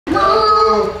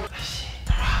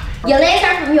Your legs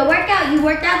hurt from your workout? You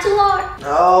worked out too hard?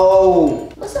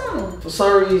 No. What's wrong? For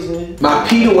some reason, my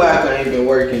𝙎𝙐𝘎𝙎𝘍 ain't been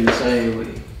working the same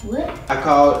way. What? I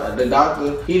called the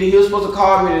doctor. He was supposed to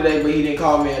call me today, but he didn't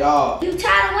call me at all. You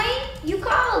tired of waiting? You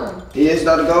call him. Yes,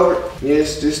 Dr. Gilbert.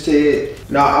 Yes, this Ted.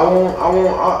 No, I'm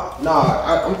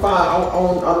fine. I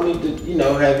don't need to,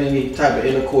 have any type of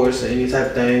intercourse or any type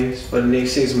of things for the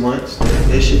next 6 months.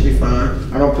 That should be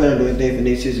fine. I don't plan on doing anything for the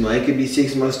next 6 months. It could be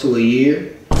 6 months to a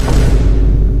year.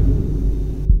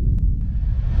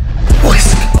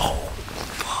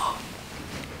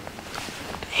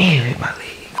 Damn it, my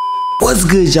leg. What's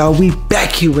good, y'all? We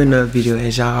back here with another video.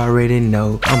 As y'all already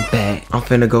know, I'm back. I'm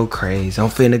finna go crazy. I'm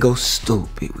finna go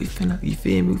stupid. You feel me? We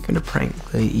finna prank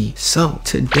Lil E. So,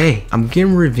 today, I'm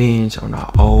getting revenge on the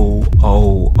old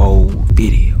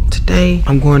video. Today,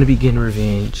 I'm going to be getting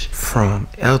revenge from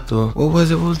Ethel. What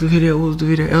was it? What was the video?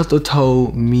 Ethel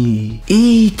told me.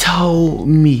 E told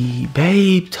me.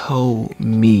 Babe told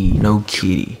me. No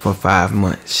kitty for 5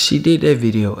 months. She did that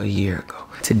video a year ago.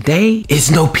 Today, it's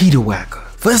no 𝙎𝙐𝘎𝙎𝘍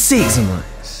for 6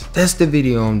 months. That's the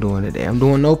video I'm doing today. I'm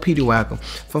doing no 𝙎𝙐𝘎𝑎𝑐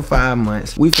for 5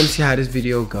 months. We finna see how this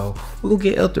video go. We're gonna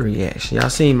get Ethel reaction.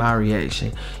 Y'all seen my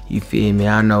reaction. You feel me?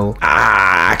 I know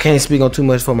I can't speak on too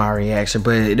much for my reaction,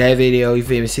 but that video, you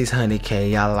feel me,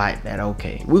 600K. Y'all like that?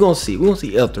 Okay. We're gonna see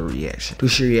Ethel reaction. Do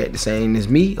she react the same as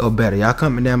me or better? Y'all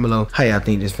comment down below how y'all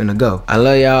think this finna go. I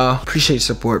love y'all. Appreciate the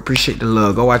support. Appreciate the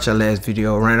love. Go watch our last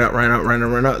video. Run up.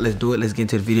 Let's do it. Let's get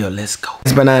into the video. Let's go.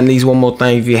 But not least, one more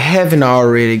thing. If you haven't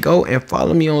already, go and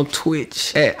follow me on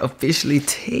Twitch at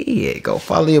officially_Ted. Go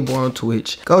follow your boy on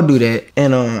Twitch. Go do that.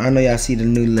 And I know y'all see the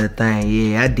new little thing.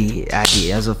 Yeah, I did.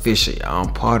 That's official, y'all.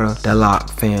 I'm part of the lock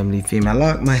family. Feel me? I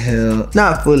locked my hair.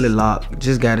 Not fully locked.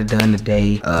 Just got it done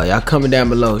today. Y'all comment down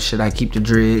below. Should I keep the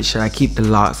dread? Should I keep the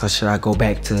locks? Or should I go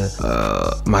back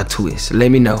to my twist? Let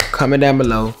me know. Comment down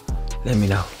below. Let me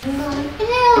know.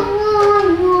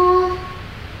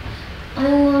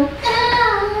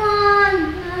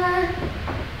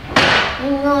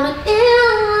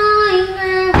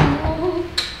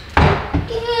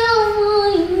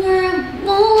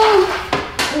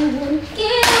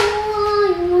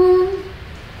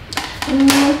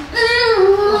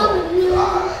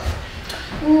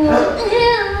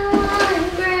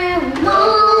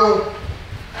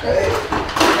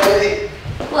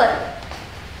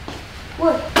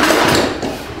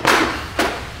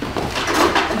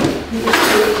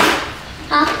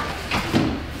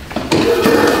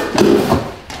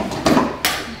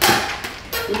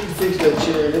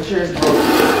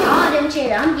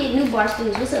 I'm getting new bar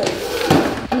stools. What's up?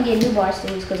 I'm getting new bar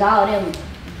stools because all of them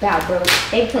about broke.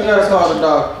 They put. You gotta call the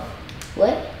doctor.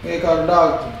 What? You gotta call the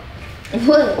doctor.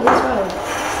 What? What's wrong?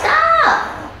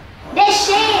 Stop! That's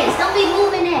sheds. Don't be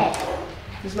moving that.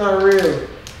 It's not real.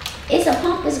 It's a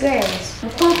pampas grass. A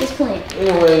pampas plant.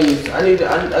 Anyways, I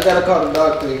gotta call the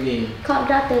doctor again. Call the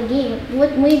doctor again?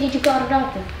 When did you call the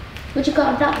doctor? What you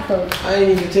call the doctor for? I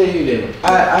didn't even tell you that.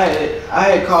 I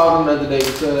had called him the other day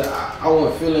because I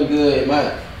wasn't feeling good.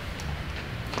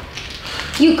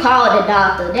 You called the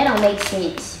doctor. That don't make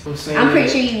sense. I'm pretty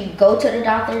sure you go to the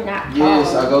doctor, not call.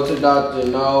 Yes, I go to the doctor.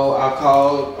 No, I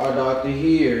called our doctor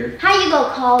here. How you go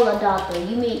call a doctor?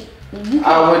 You mean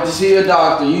I went to see a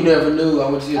doctor. You never knew. I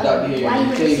went to see a doctor here. Why you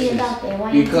went to see a doctor?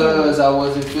 Why because I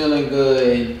wasn't feeling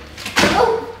good.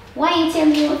 Oh, why you tell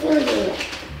me you weren't feeling good?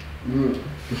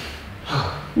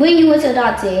 When you went to the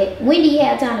doctor, when do you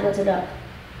have time to go to the doctor?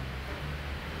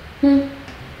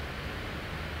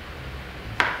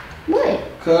 What?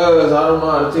 Cause I don't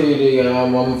know how to tell you that.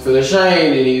 I'm gonna feel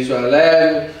ashamed, and then you start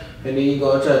laughing, and then you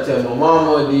gonna try to tell my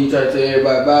mama, and then you try to tell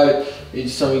everybody about it. It's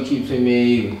just something keeps me and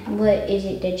you. What is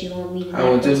it that you want me to do? I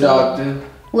went to the doctor.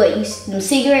 What, you some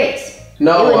cigarettes?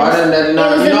 No, I didn't. No,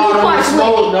 I don't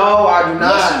smoke. No, I do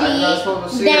not. Yes, you did. I do not smoke a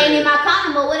cigarette. They ain't in my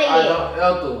condom, but what they I don't,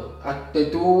 Ethel. They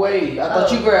threw away. I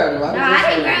thought you grabbed them. No, I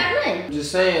didn't grab none. I'm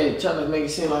just saying, trying to make it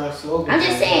seem like I'm smoking. I'm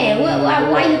just saying,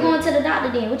 why you going to the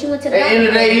doctor then? What you went to the doctor? At the end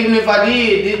of the day, even if I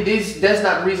did, that's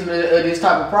not the reason of this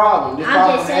type of problem. This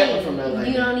I'm just saying, from that,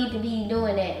 you don't need to be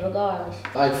doing that regardless.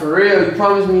 Like for real, you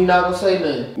promise me you're not gonna say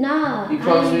nothing? Nah. You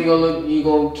promise me you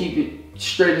gonna keep it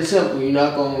straight and simple. You're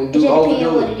not gonna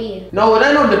overdo what it is. No,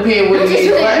 that don't depend what it is.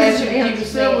 If I ask you to keep it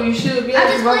simple, simple, you should be. I'm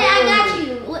just playing. I got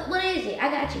you. What is it? I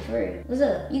got you for real. What's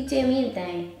up? You can tell me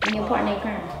anything. I'm your partner in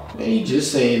crime. Man, you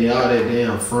just saying all that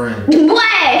damn friend.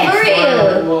 What? For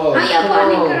real? I'm your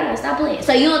partner in crime. Stop playing.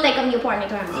 So you don't think I'm your partner in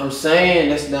crime? I'm saying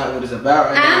that's not what it's about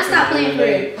right now. I'm stop playing for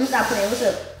real. I'm stop playing. What's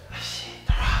up? Shit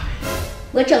throbbing.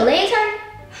 What, your legs hurt?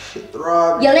 Shit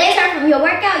throbbing. Your legs hurt from your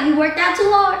workout? You worked out too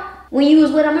hard? When you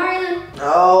was with him earlier?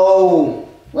 No.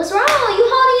 What's wrong? You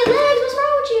holding your legs. What's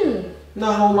wrong with you?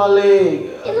 Not on my leg.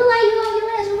 It look like you on your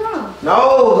ass. What's wrong? No,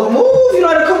 go move. You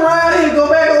gotta come around here. Go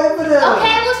back over there.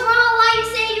 Okay, what's wrong? Why you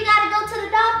saying you gotta go to the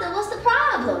doctor? What's the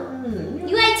problem?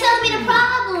 You ain't telling me the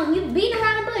problem. You beating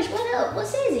around the bush. What up?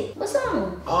 What's it? What's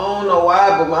wrong? I don't know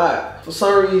why, but for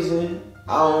some reason,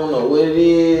 I don't know what it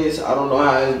is. I don't know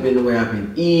how it's been the way I've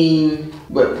been eating,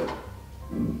 but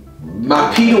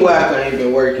my Peter Whacker ain't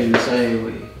been working the same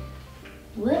way.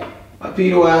 What? My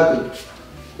Peter Whacker.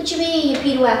 What you mean, your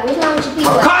Peter Whacker? What's wrong with your Peter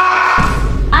Whacker?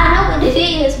 I know what it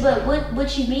is, but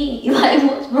what you mean? Like,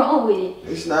 what's wrong with it?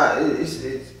 It's not. It's.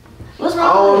 What's wrong?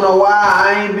 I don't know why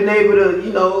I ain't been able to.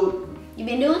 You know. You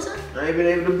been doing something? I ain't been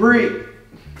able to breathe.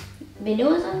 Been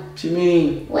doing something? What you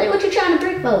mean? What you trying to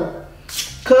break for?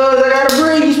 Cause I gotta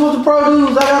breathe. You supposed to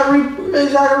produce. I gotta make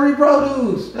sure I can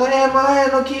reproduce. I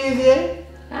had no kids yet.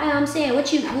 I'm saying,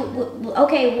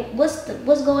 okay, what's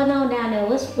going on down there?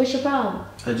 What's your problem?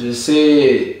 I just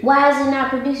said. Why is it not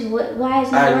producing? Why is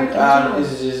it not working?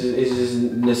 It's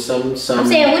just some. I'm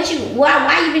saying,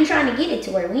 why you been trying to get it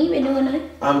to work? We ain't been doing nothing.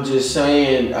 I'm just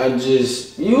saying, you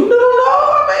don't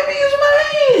know, maybe use my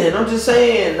hand. I'm just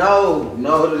saying, no,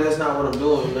 that's not what I'm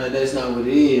doing. No, that's not what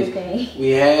it is. Okay. We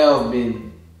have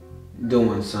been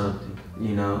doing something.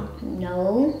 You know?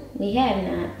 No, we have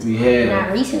not. We have.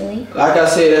 Not recently. Like I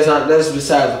said, that's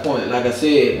beside the point. Like I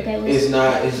said, okay, it's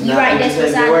not. You're right, that's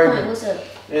beside the point. What's up?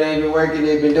 It ain't been working.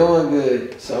 They've been doing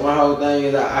good. So my whole thing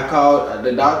is, I called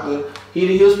the doctor.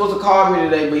 He was supposed to call me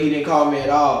today, but he didn't call me at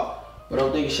all. But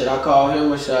I'm thinking, should I call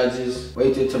him or should I just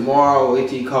wait till tomorrow? Wait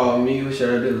till he call me? What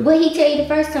should I do? What he tell you the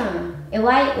first time? And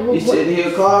why? He said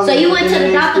he'll call me. So you went to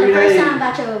the doctor the first time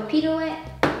about your Peter Whacker?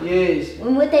 Yes.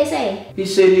 And what they say? He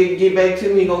said he'd get back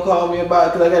to me. He gonna call me about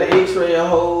it, cause I got an X-ray, I got a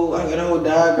whole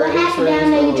diagram. What happened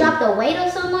down there? You dropped a weight or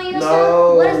something on yourself?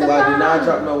 No, what is the problem? I did not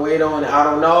drop no weight on it. I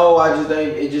don't know. I just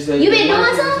think it just ain't. You been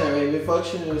doing something? It ain't been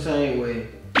functioning the same way.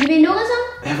 You been doing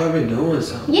something? Have I been doing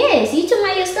something? Yes. You talking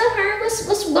about your stuff hurt?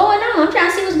 What's going on? I'm trying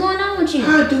to see what's going on with you.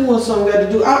 I do want something got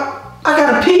to do. I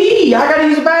gotta pee. I gotta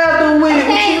use the bathroom with it.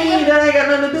 What you mean? That ain't got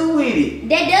nothing to do with it.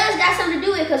 That does got something to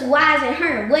do with it, because why is it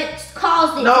hurting? What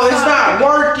caused it? No, it's not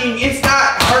working. It's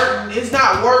not hurting. It's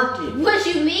not working. What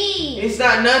you mean? It's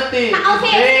not nothing.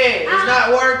 Okay. It's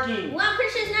not working. Well, I'm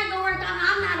pretty sure it's not gonna work.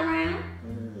 I'm not around.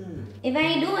 If I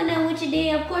ain't doing nothing with you,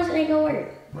 then of course it ain't gonna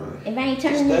work. If I ain't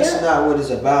turning it up. That's not what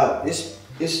it's about.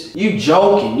 It's you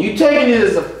joking. You taking it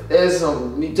as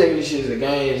some. Me taking this shit as a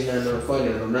game. It's not nothing funny.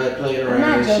 I'm not playing around. I'm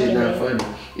not This joking, shit not man.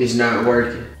 funny. It's not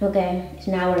working. Okay, it's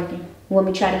not working. Want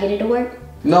me to try to get it to work?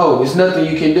 No, it's nothing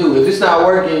you can do. If it's not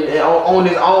working on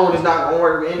its own, it's not gonna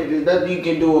work with anything. There's nothing you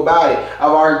can do about it. I've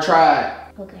already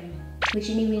tried. Okay. What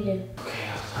you need me to do? Okay,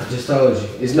 I just told you.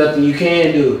 It's nothing you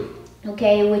can do.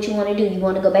 Okay, what you want to do? You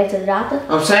want to go back to the doctor?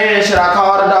 I'm saying, should I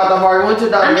call the doctor? I've already went to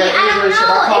the doctor. I mean, I don't know. Should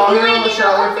I call if you him ain't or get should I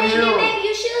no wait for update, then him? maybe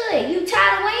you should. You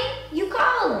tired of waiting? You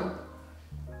call him.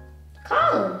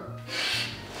 Call him.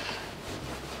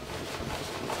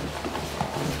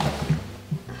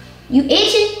 You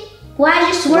itching? Why is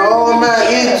you swerving? No, I'm not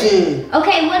itching.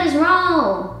 Okay, what is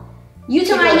wrong? You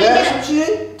talking about you get some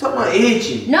shit? Talking about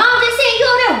itching. No, I'm just saying you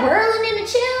over there whirling in the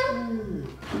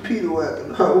chair. Peter Whacker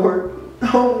not working.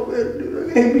 I don't know what to do.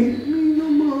 I can't be no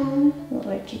more.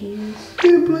 Lord Jesus.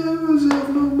 Can't play with myself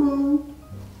no more.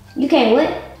 You can't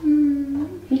what?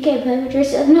 You can't play with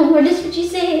yourself no more. That's what you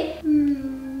said.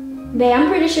 Babe, I'm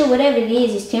pretty sure whatever it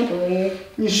is temporary.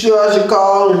 You sure I should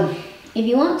call him? If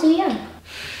you want to, yeah.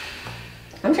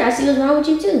 I'm trying to see what's wrong with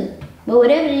you too. But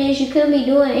whatever it is, you couldn't be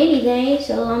doing anything.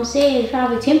 So I'm saying it's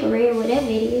probably temporary, whatever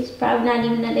it is. Probably not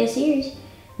even that serious.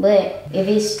 But if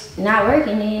it's not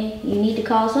working, then you need to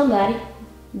call somebody.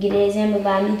 Get it examined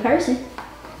by a new person.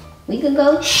 We could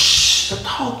go. Shh, I'm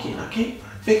talking. I can't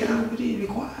figure out what it is. Be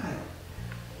quiet.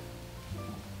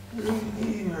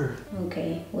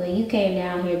 Okay, well you came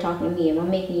down here talking to me. If I'm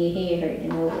making your head hurt,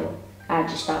 then I'll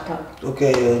just stop talking.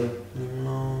 Okay,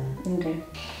 no. Okay.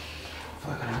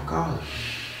 Fuck it, I'm calling.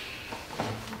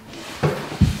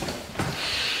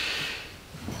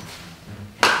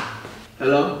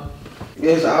 Hello?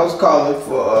 Yes, I was calling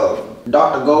for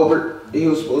Dr. Goldberg. He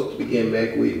was supposed to be getting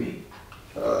back with me.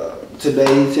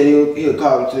 Today, he said he'll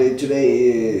call me today. Today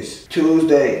is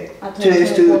Tuesday.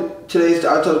 Today's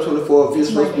October 24th. He's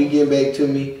supposed to be getting back to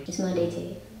me. It's Monday,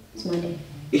 Ted. It's Monday.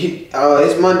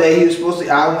 It's Monday. He was supposed to.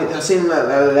 I seen him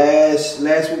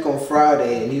last week on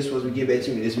Friday, and he was supposed to get back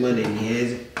to me this Monday, and he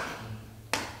hasn't.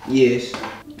 Yes.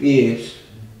 Yes.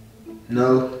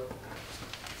 No.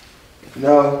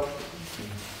 No.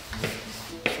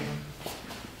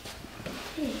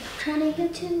 Hey, I'm trying to hear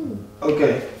too.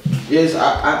 Okay. Yes,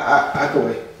 I can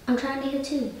wait. I'm trying to hear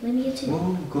too. Let me hear too.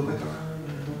 Whoa, go back around.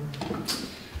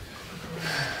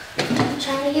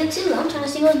 you too. I'm trying to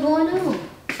see what's going on.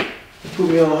 Put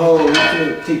me on hold. He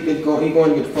finna keep it going. He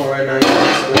going to get the phone right now.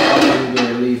 He's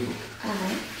going to leave.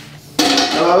 Alright.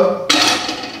 Hello?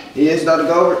 Yes, Dr.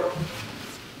 Goldberg?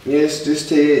 Yes, this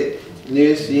Ted.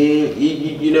 Yes,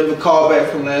 you never called back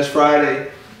from last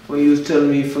Friday when you was telling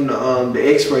me from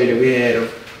the X-ray that we had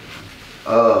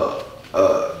of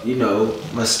you know,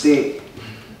 my stick.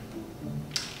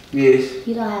 Yes.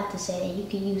 You don't have to say that. You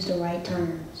can use the right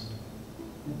terms.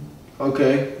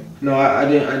 Okay. No, I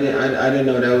didn't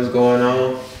know that was going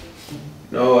on.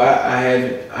 No, I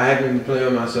haven't been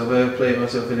playing myself. I haven't played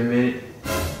myself in a minute.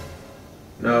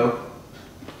 No.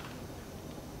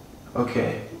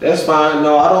 Okay, that's fine.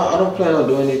 No, I don't plan on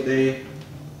doing anything.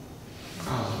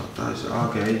 Oh,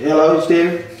 okay. Hello,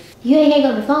 Steve? You ain't hang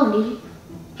up the phone, did you?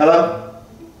 Hello?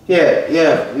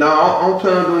 Yeah. No, I don't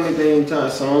plan on doing anything anytime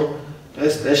soon.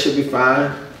 That should be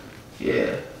fine.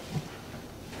 Yeah.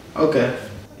 Okay.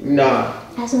 Nah.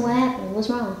 Ask him what happened. What's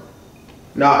wrong?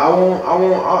 Nah,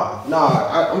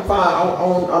 I'm fine.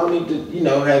 I don't need to, you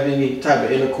know, have any type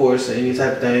of intercourse or any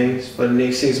type of things for the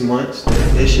next 6 months.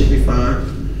 That should be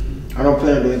fine. I don't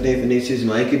plan on doing anything for the next 6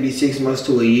 months. It could be 6 months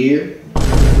to a year.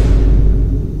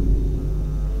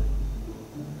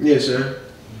 Yes, sir.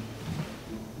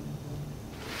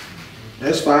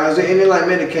 That's fine. Is there any like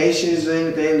medications or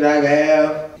anything that I can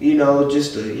have? You know,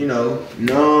 just to, you know,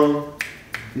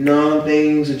 numb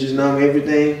things or just numb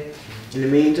everything in the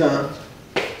meantime?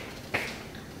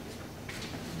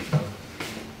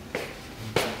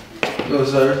 No,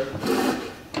 sir.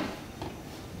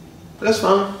 That's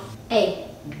fine. Hey.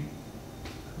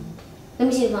 Let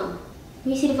me see the phone. Let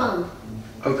me see the phone.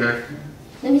 Okay.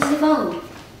 Let me see the phone.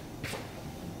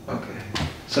 Okay.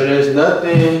 So there's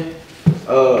nothing,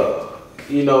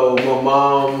 you know, my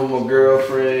mom or my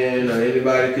girlfriend or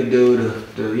anybody could do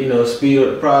to you know, speed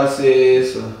up the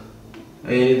process or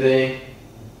anything?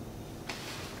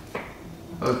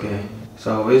 Okay.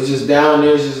 So it's just down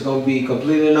there, it's just gonna be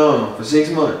completely numb for 6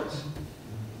 months.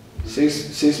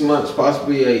 Six months,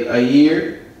 possibly a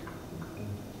year.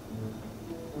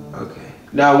 Okay.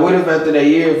 Now, what if after that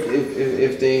year,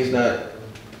 if things not,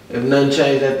 if nothing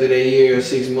changed after that year or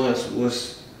 6 months,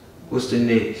 what's the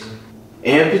next?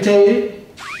 Amputated?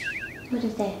 What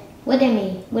is that? What that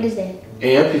mean? What is that?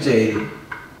 Amputated.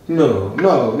 No.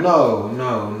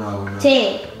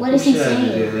 Ted, what is he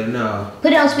saying? No.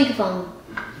 Put it on speakerphone.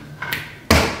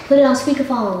 Put it on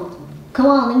speakerphone. Come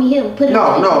on, let me hear it. Put it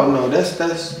on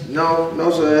speakerphone. No,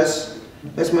 no, sir,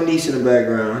 that's my niece in the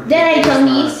background. That ain't your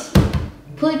niece.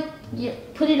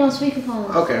 Put it on speakerphone.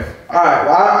 Okay. Alright,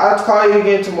 well, I'll call you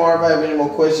again tomorrow if I have any more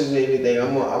questions or anything.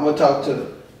 I'm gonna talk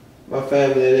to my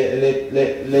family and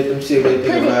let them see what they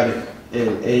think about it.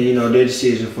 And you know, their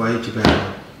decision before I hit you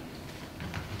back.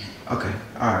 Okay.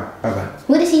 Alright, bye-bye.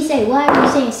 What does he say? Why are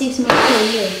you saying 6 months to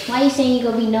a year? Why are you saying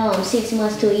you're gonna be numb 6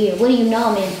 months to a year? What are you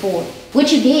numbing for?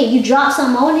 What you did? You dropped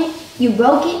something on it? You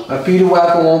broke it? A Peter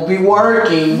Wacker won't be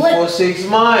working for 6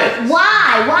 months.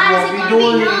 Why? Why is it gonna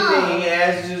be numb? Anything.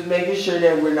 As just making sure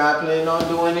that we're not planning on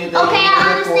doing anything. Okay,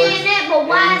 I understand that, but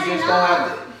why is it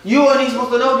numb? You weren't even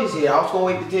supposed to know this yet. I was gonna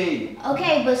wait to tell you.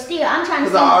 Okay, but still, I'm trying to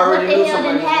see what the hell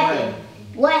didn't happen.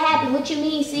 What happened? What you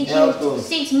mean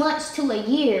 6 months to a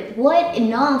year? What?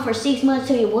 Numb for 6 months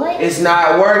to a year? What? It's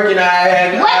not working.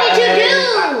 What did you do?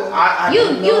 You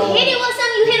hit it with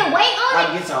something? You hit a weight on it?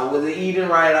 I guess I wasn't eating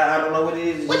right. I don't know what it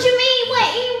is. What you mean? What?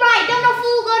 Eating right? Don't no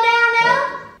food go down there?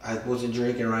 I wasn't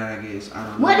drinking right, I guess. I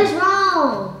don't know. What is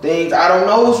wrong? Things, I don't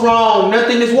know what's wrong.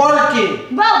 Nothing is working.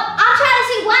 Bro, I'm trying to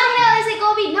see why the hell is it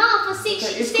going to be numb for 6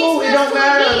 months. It's cool. It don't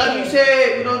matter. Like you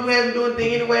said, we don't have to do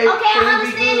anything anyway. Okay, I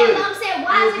understand that, but I'm saying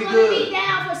why is it going to be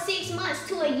down for 6 months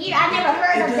to a year? I never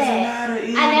heard of that.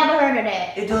 It doesn't matter. I never heard of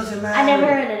that. It doesn't matter. I never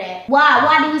heard of that. Why?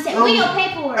 Why did he say? Where your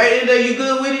paperwork? Hey, you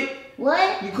good with it?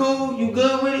 What? You cool? You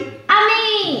good with it? I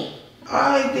mean.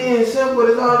 Alright then, simple.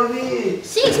 That's all it is.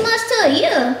 6 months to a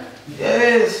year?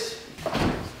 Yes.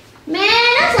 Man,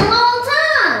 that's a long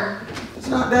time. It's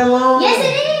not that long. Yes,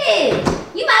 it is.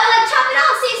 You might want to chop it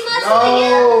off 6 months to a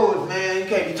year. No, man, you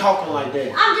can't be talking like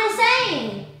that. I'm just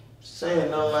saying. Saying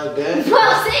nothing like that. Bro,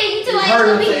 I'm saying you two ain't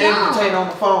gonna be young. Amputate on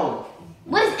the phone.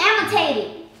 What is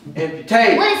amputated?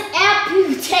 Amputate. What is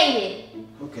amputated?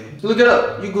 Okay, look it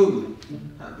up. You Google it.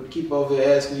 I'm gonna keep over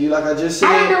here asking you, like I just said.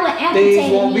 I don't know what amputated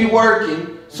things won't be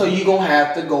working, so you gonna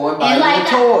have to go and buy a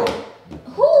toy.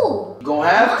 Who? You're gonna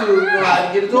have to. You're gonna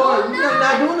have to get a toy. No, You're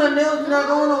not doing nothing else. You're not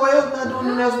going nowhere else. You're not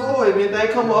doing nothing else for it. If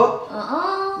anything come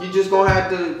up, you just gonna have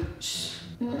to.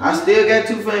 I still got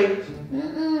 2 fingers.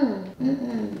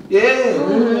 Yeah.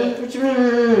 What you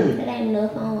mean? That ain't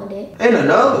enough. I don't want that. Ain't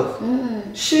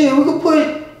enough. Shit, we could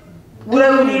put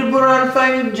whatever we need to put around the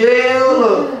finger gel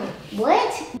or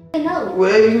what? No.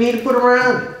 whatever you need to put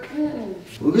around it.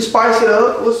 We can spice it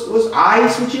up. What's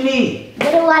ice? What you need?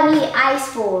 What do I need ice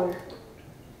for?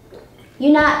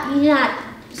 You're not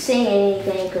saying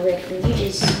anything correctly. You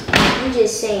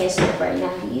just saying stuff right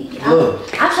now.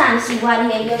 I'm trying to see why the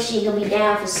hell your shit gonna be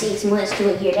down for 6 months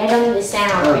to a year. That don't even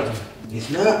sound right. It's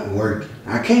not working.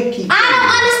 I can't keep. I don't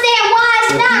understand why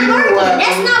it's not working.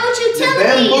 That's not what you're telling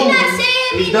me. You're not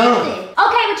saying me nothing.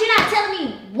 Okay, but you're not telling me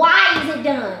why is it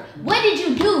done. What did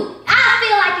you do? I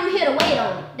feel like you hit a weight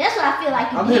on it. That's what I feel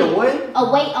like you did. I'm hit a weight?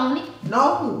 A weight on it.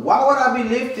 No. Why would I be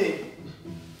lifting?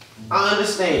 I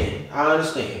understand.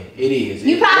 It is.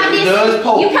 You probably did. You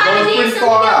probably did some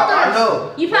hip thrusts. I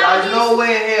know. There's no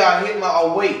way in hell I hit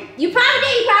my weight. You probably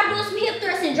did. You probably doing some hip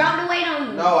thrusts and dropped the weight on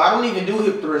you. No, I don't even do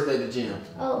hip thrusts at the gym.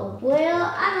 Oh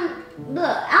well, I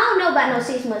don't know about no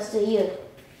 6 months to a year.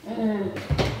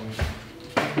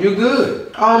 You're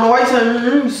good. I don't know why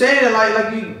you saying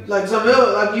it like something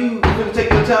else, like you gonna take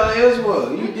your talent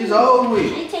elsewhere. You just over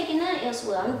with. I ain't taking nothing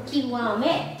elsewhere. I'm gonna keep where I'm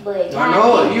at. But I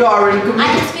know it. You already committed.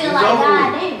 I just feel like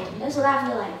goddamn. That's what I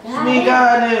feel like.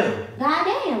 Goddamn.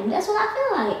 Goddamn. That's what I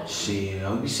feel like. Shit,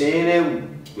 I'll be saying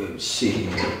that. Shit.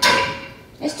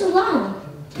 It's too long.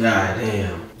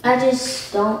 Goddamn. I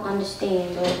just don't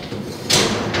understand, but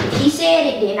if he said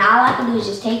it, then all I can do is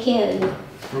just take care of you.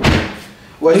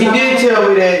 Well, he did tell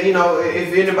me that, you know,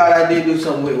 if anybody I did do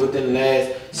something with within the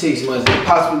last 6 months, it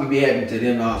possibly be happening to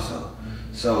them also.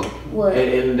 So, what? At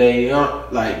the end of the day, you know,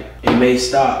 like, it may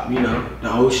stop, you know,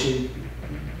 the ocean.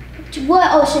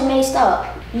 What ocean may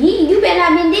stop? You better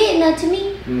not been dead nothing to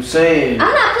me. I'm saying.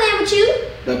 I'm not playing with you.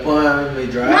 The pond may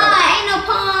dry out. Nah, ain't no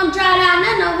palm dried out,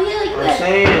 nothing over here. I'm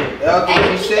saying, that's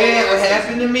what you said, what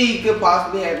happened to me could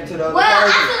possibly happen to the other person.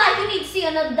 I feel like you need to see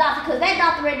another doctor because that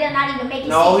doctor right there not even making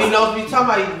sense. No, he knows what you're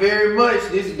talking about. He's very much.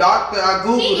 This doctor, I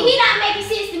Googled him. He not making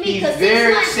sense to me because he's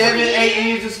very 7, 8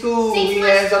 years of school. He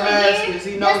has a master's.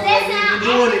 He knows that he's been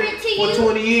doing it for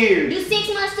 20 years. Do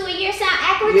 6 months to a year sound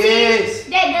accurate to you? Yes.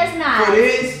 That does not. For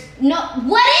this? No.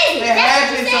 What is it? It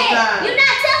happens sometimes. You're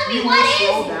not telling me what is it.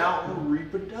 Slow down on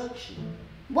reproduction.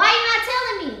 Why you not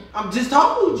telling me? I'm just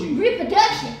talking with you.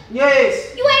 Reproduction?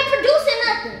 Yes. You ain't producing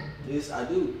nothing. Yes, I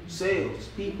do. Cells,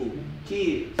 people,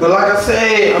 kids. But like I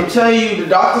said, I'm telling you, the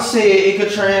doctor said it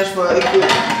could transfer.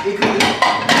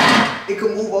 It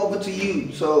could move over to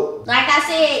you. So. Like I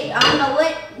said, I don't know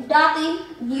what doctor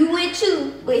you went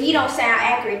to, but he don't sound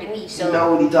accurate to me. So. You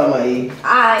know what he talking about, E.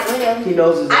 Alright, whatever. He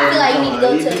knows his I feel like you need to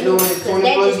go to the doing it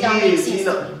 20 plus years. You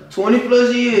know, 20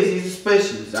 plus years. He's a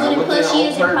specialist. 20 plus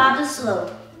years and probably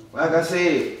slow. Like I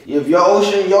said, if your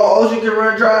ocean can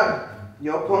run dry,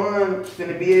 your pond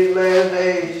finna be his last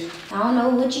days. I don't know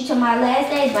what you talking about last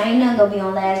days, but ain't nothing gonna be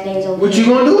on last days over What you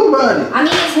gonna do about it? I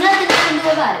mean, there's nothing I can do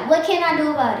about it. What can I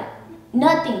do about it?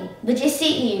 Nothing. But just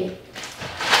sit here.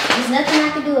 There's nothing I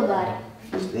can do about it.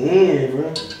 It's the end,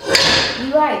 bro.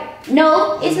 You right.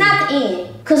 No, it's not the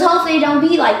end. Cause hopefully it don't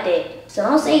be like that. So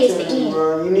don't say it's the end.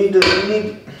 Bro, you need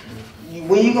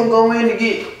when you gonna go in to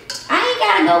get. I ain't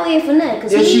gotta go in for nothing.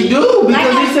 Cause yes, you do.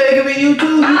 Because he said it could be you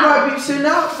too. You might be sitting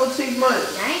out for 6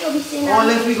 months. I ain't gonna be sitting out.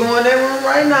 Unless we go in that room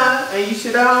right now and you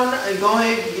sit down and go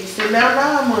ahead and sit down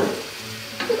 9 months.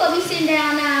 Who gonna be sitting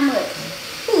down 9 months?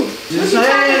 Who? Just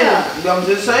saying. I'm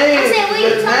just saying. I said, what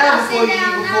you talking about sitting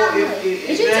down 9 months?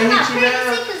 Is you talking about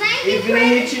pregnancy? Cause I ain't if it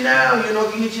hit you now, you know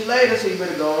it can hit you later, so you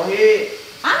better go ahead.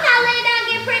 I'm not laying down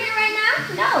getting pregnant right now.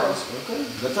 No. Okay.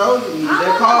 I told you. You need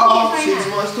that call 6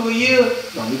 months to a year.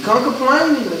 Don't become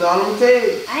complaining. That's all I'm gonna tell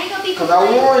you. I ain't gonna be complaining. Because I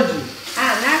warned you.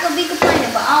 I'm not gonna be complaining,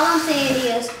 but all I'm saying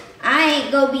is I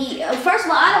ain't gonna be. First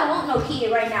of all, I don't want no kid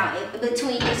right now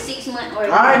between this 6 months or.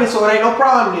 Alright, so it ain't no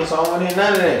problem then. So I don't want to hear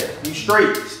none of that. You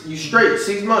straight.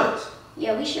 6 months.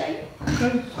 Yeah, we straight.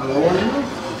 Okay. I don't want to know.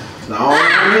 No, I don't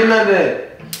want to hear none of that.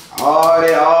 Oh,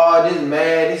 this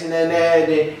mad, this and that.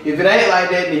 Then if it ain't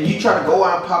like that, then you try to go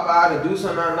out and pop out and do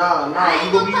something. Nah, I ain't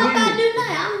you gonna pop out and do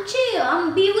nothing. I'm chill. I'm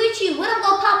gonna be with you. What I'm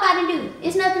gonna pop out and do?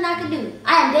 It's nothing I can do.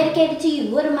 I am dedicated to you.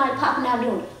 What am I popping out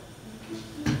doing?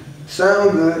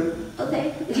 Sound good.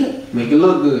 Okay. Make it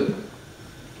look good.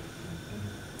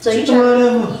 So you trying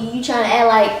to act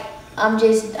like I'm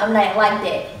not like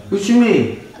that. What you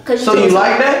mean? So you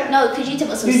like that? No, cause you talking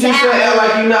about some you sound. You just act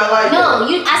like you not like that.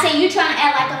 No, I say you trying to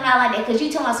act like I'm not like that, cause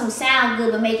you talking about some sound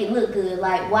good but make it look good.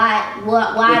 Like why?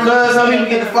 Because some people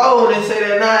get the fold and say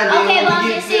that now. Okay, but I'm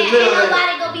just saying, ain't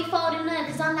nobody gonna be folding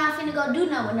nothing, cause I'm not finna go do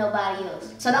nothing with nobody else.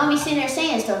 So don't be sitting there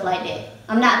saying stuff like that.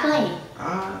 I'm not playing.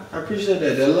 I appreciate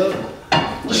that. That love.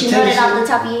 You should know that off the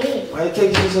top of your head. Why you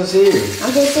taking it so serious?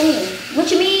 I'm just saying. What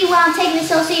you mean why I'm taking it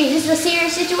so serious? This is a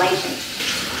serious situation.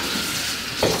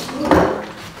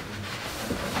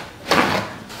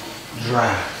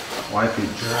 dry. Wipe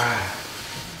it dry.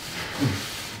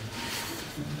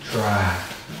 Dry.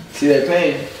 See that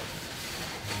pain?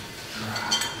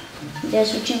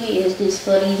 That's what you is this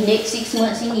for these next 6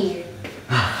 months and year.